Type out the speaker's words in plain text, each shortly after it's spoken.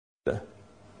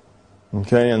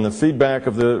Okay, and the feedback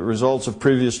of the results of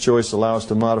previous choice allow us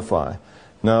to modify.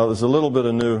 Now, there's a little bit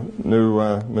of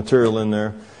new material in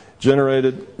there.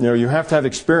 Generated, you have to have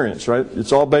experience, right?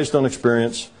 It's all based on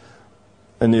experience.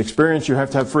 And the experience, you have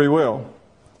to have free will.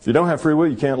 If you don't have free will,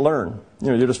 you can't learn.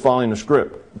 You're just following a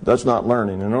script. That's not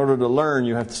learning. In order to learn,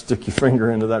 you have to stick your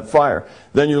finger into that fire.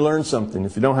 Then you learn something.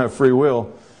 If you don't have free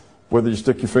will, whether you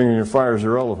stick your finger in your fire is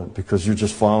irrelevant because you're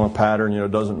just following a pattern. It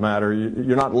doesn't matter.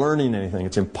 You're not learning anything.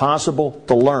 It's impossible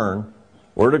to learn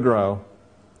or to grow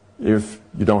if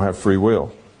you don't have free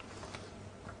will.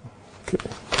 Okay,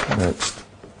 next.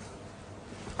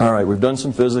 All right, we've done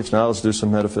some physics. Now let's do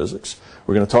some metaphysics.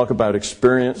 We're going to talk about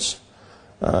experience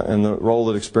and the role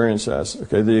that experience has.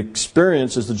 Okay, the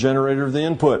experience is the generator of the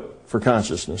input for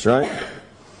consciousness, right?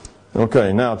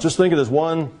 Okay, now just think of it as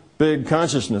one big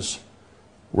consciousness.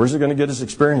 Where's it going to get its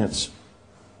experience?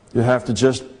 You have to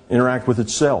just interact with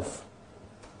itself.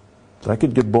 That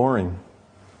could get boring.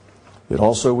 It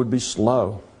also would be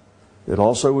slow. It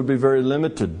also would be very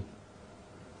limited.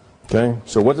 Okay,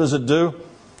 so what does it do?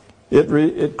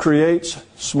 It creates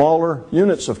smaller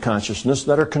units of consciousness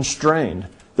that are constrained.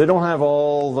 They don't have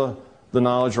all the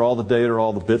knowledge or all the data or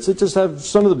all the bits. They just have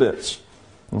some of the bits.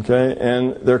 Okay,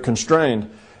 and they're constrained.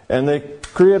 And they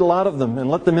create a lot of them and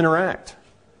let them interact.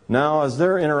 Now, as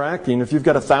they're interacting, if you've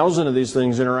got 1,000 of these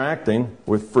things interacting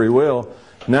with free will,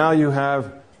 now you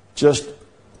have just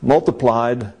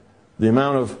multiplied the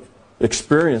amount of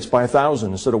experience by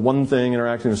 1,000. Instead of one thing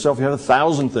interacting with itself, you have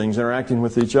 1,000 things interacting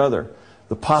with each other.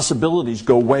 The possibilities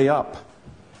go way up,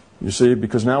 you see,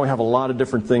 because now we have a lot of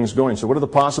different things going. So what are the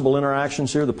possible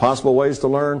interactions here? The possible ways to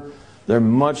learn? They're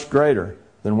much greater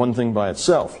than one thing by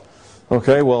itself.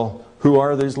 Okay, well, who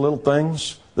are these little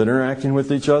things that are interacting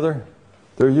with each other?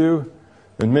 They're you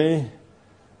and me.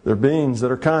 They're beings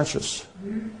that are conscious.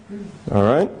 All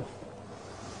right?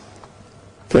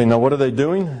 Okay, now what are they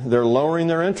doing? They're lowering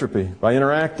their entropy by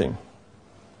interacting.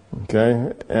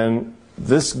 Okay, and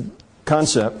this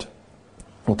concept,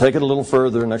 we'll take it a little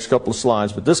further in the next couple of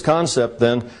slides, but this concept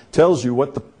then tells you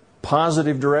what the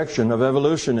positive direction of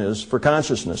evolution is for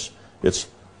consciousness. It's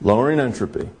lowering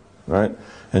entropy, right?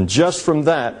 And just from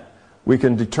that, we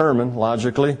can determine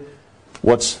logically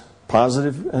what's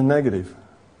positive and negative.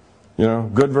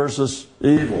 Good versus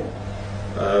evil.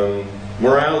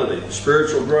 Morality,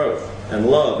 spiritual growth, and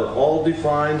love are all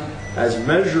defined as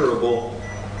measurable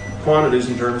quantities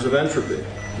in terms of entropy.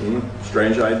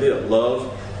 Strange idea.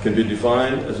 Love can be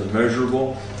defined as a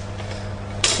measurable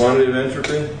quantity of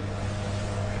entropy.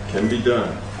 Can be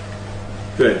done.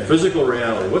 Okay, physical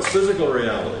reality. What's physical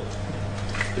reality?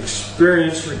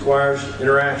 Experience requires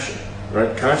interaction,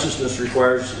 right? Consciousness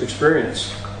requires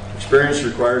experience. Experience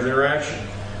requires interaction.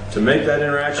 To make that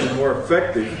interaction more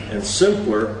effective and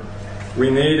simpler,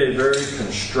 we need a very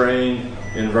constrained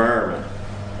environment.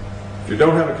 If you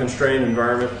don't have a constrained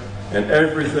environment and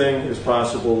everything is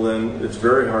possible, then it's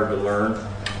very hard to learn.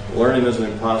 Learning isn't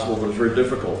impossible, but it's very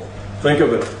difficult. Think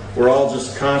of it. We're all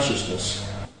just consciousness.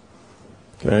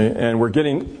 Okay, and we're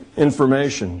getting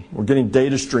information. We're getting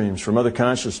data streams from other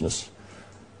consciousness.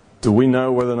 Do we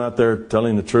know whether or not they're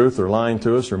telling the truth or lying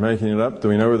to us or making it up? Do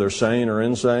we know whether they're sane or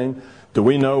insane? Do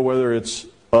we know whether it's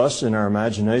us in our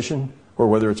imagination or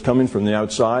whether it's coming from the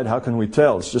outside? How can we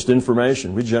tell? It's just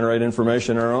information. We generate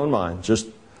information in our own mind,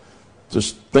 just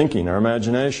thinking, our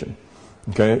imagination.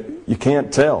 Okay, you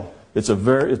can't tell.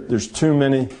 There's too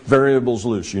many variables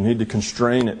loose. You need to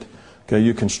constrain it. Okay,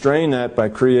 you constrain that by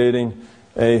creating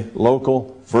a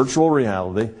local virtual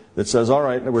reality that says, all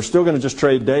right, we're still going to just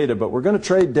trade data, but we're going to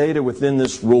trade data within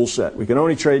this rule set. We can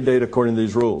only trade data according to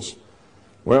these rules.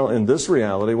 Well, in this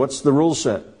reality, what's the rule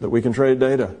set that we can trade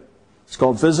data? It's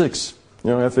called physics.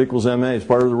 F equals ma is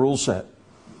part of the rule set.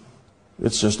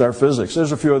 It's just our physics.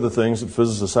 There's a few other things that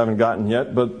physicists haven't gotten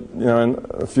yet, but and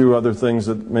a few other things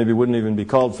that maybe wouldn't even be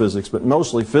called physics, but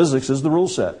mostly physics is the rule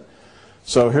set.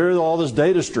 So here are all these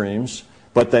data streams,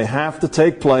 but they have to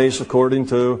take place according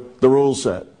to the rule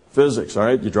set. Physics, all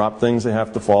right? You drop things, they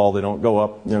have to fall, they don't go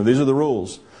up. These are the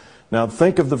rules. Now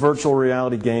think of the virtual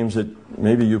reality games that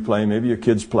maybe you play, maybe your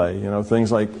kids play.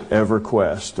 Things like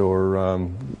EverQuest or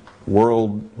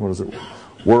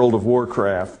World of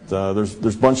Warcraft.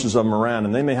 There's bunches of them around,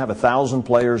 and they may have 1,000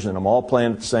 players in them, all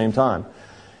playing at the same time.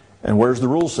 And where's the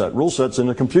rule set? Rule set's in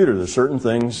the computer. There's certain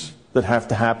things that have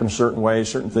to happen certain ways,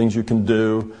 certain things you can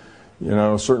do,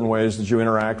 certain ways that you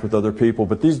interact with other people.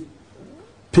 But these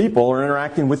people are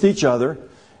interacting with each other,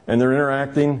 and they're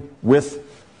interacting with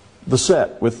the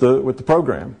set, with the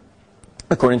program,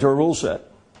 according to a rule set.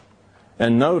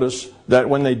 And notice that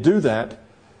when they do that,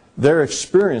 their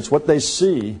experience, what they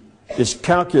see, is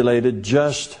calculated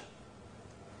just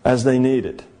as they need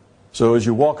it. So as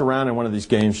you walk around in one of these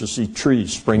games, you'll see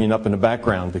trees springing up in the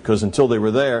background, because until they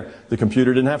were there, the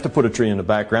computer didn't have to put a tree in the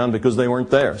background because they weren't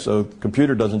there. So the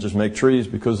computer doesn't just make trees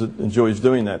because it enjoys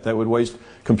doing that. That would waste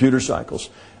computer cycles.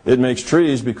 It makes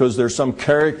trees because there's some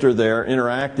character there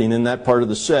interacting in that part of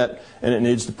the set, and it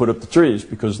needs to put up the trees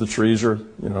because the trees are,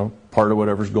 part of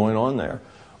whatever's going on there.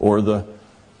 Or the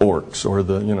orcs, or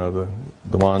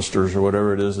the monsters, or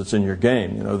whatever it is that's in your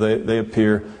game. They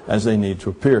appear as they need to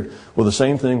appear. Well, the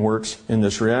same thing works in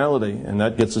this reality, and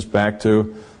that gets us back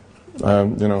to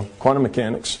quantum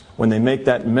mechanics. When they make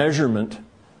that measurement,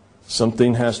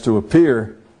 something has to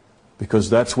appear,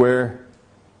 because that's where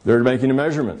they're making a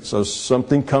measurement. So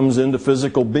something comes into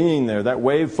physical being there. That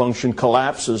wave function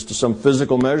collapses to some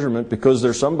physical measurement because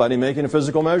there's somebody making a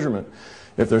physical measurement.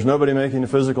 If there's nobody making a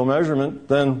physical measurement,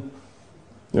 then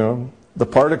the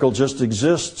particle just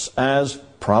exists as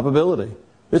probability.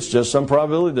 It's just some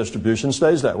probability distribution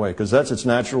stays that way because that's its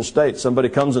natural state. Somebody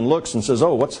comes and looks and says,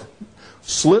 oh, what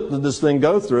slit did this thing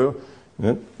go through?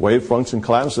 And wave function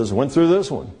collapses, went through this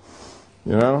one.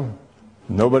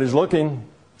 Nobody's looking,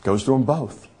 goes through them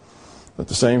both at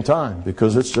the same time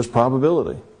because it's just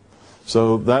probability.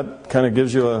 So that kind of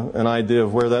gives you an idea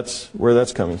of where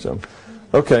that's coming from.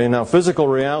 Okay, now physical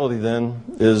reality then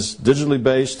is digitally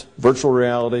based virtual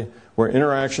reality where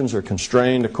interactions are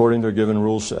constrained according to a given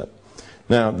rule set.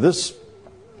 Now the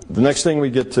next thing we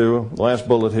get to, the last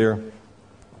bullet here,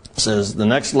 says the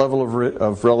next level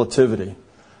of relativity.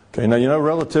 Okay, now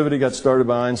relativity got started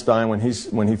by Einstein when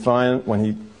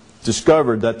he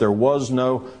discovered that there was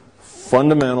no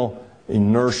fundamental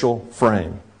inertial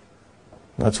frame.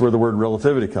 That's where the word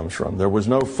relativity comes from. There was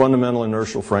no fundamental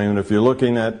inertial frame, and if you're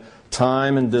looking at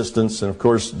time and distance, and of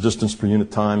course distance per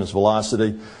unit time is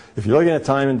velocity. If you're looking at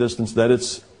time and distance, that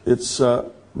it's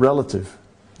relative.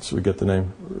 So we get the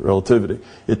name relativity.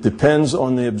 It depends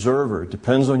on the observer. It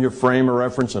depends on your frame of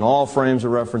reference, and all frames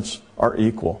of reference are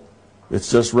equal. It's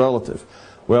just relative.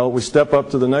 Well, we step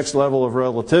up to the next level of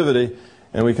relativity,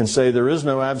 and we can say there is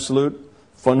no absolute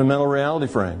fundamental reality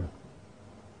frame,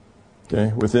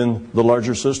 okay, within the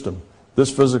larger system.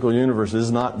 This physical universe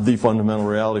is not the fundamental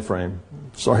reality frame.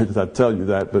 Sorry that I tell you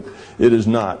that, but it is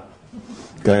not.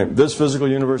 Okay? This physical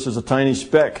universe is a tiny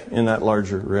speck in that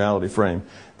larger reality frame.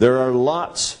 There are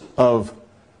lots of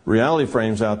reality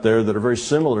frames out there that are very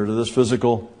similar to this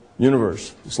physical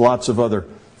universe. There's lots of other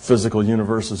physical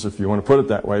universes, if you want to put it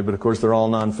that way, but of course they're all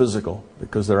non-physical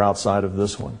because they're outside of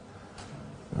this one.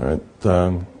 All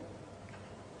right.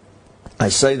 I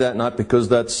say that not because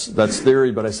that's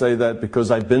theory, but I say that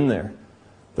because I've been there.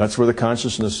 That's where the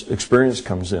consciousness experience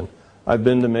comes in. I've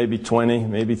been to maybe 20,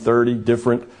 maybe 30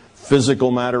 different physical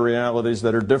matter realities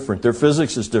that are different. Their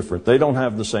physics is different. They don't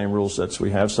have the same rule sets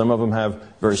we have. Some of them have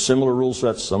very similar rule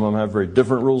sets. Some of them have very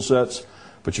different rule sets.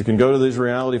 But you can go to these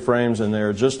reality frames and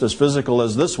they're just as physical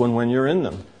as this one when you're in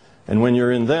them. And when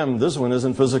you're in them, this one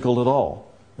isn't physical at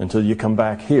all until you come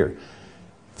back here.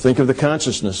 Think of the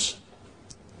consciousness.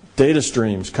 Data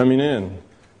streams coming in.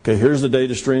 Okay, here's the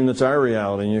data stream that's our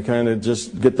reality, and you kind of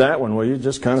just get that one. Well, you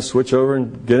just kind of switch over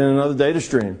and get in another data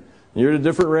stream. You're in a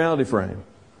different reality frame.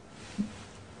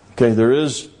 Okay, there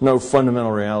is no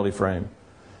fundamental reality frame.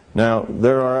 Now,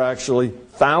 there are actually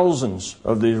thousands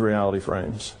of these reality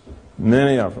frames.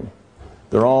 Many of them.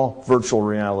 They're all virtual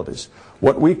realities.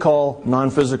 What we call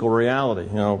non-physical reality,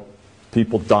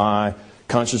 people die,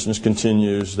 consciousness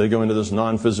continues, they go into this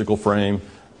non-physical frame,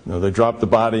 they drop the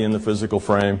body in the physical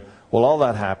frame. Well, all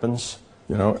that happens,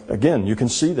 again, you can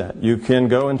see that. You can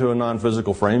go into a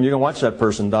non-physical frame. You can watch that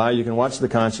person die. You can watch the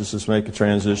consciousness make a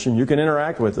transition. You can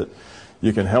interact with it.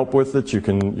 You can help with it. You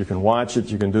can watch it.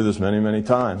 You can do this many, many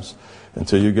times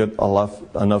until you get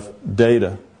enough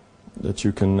data that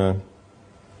you can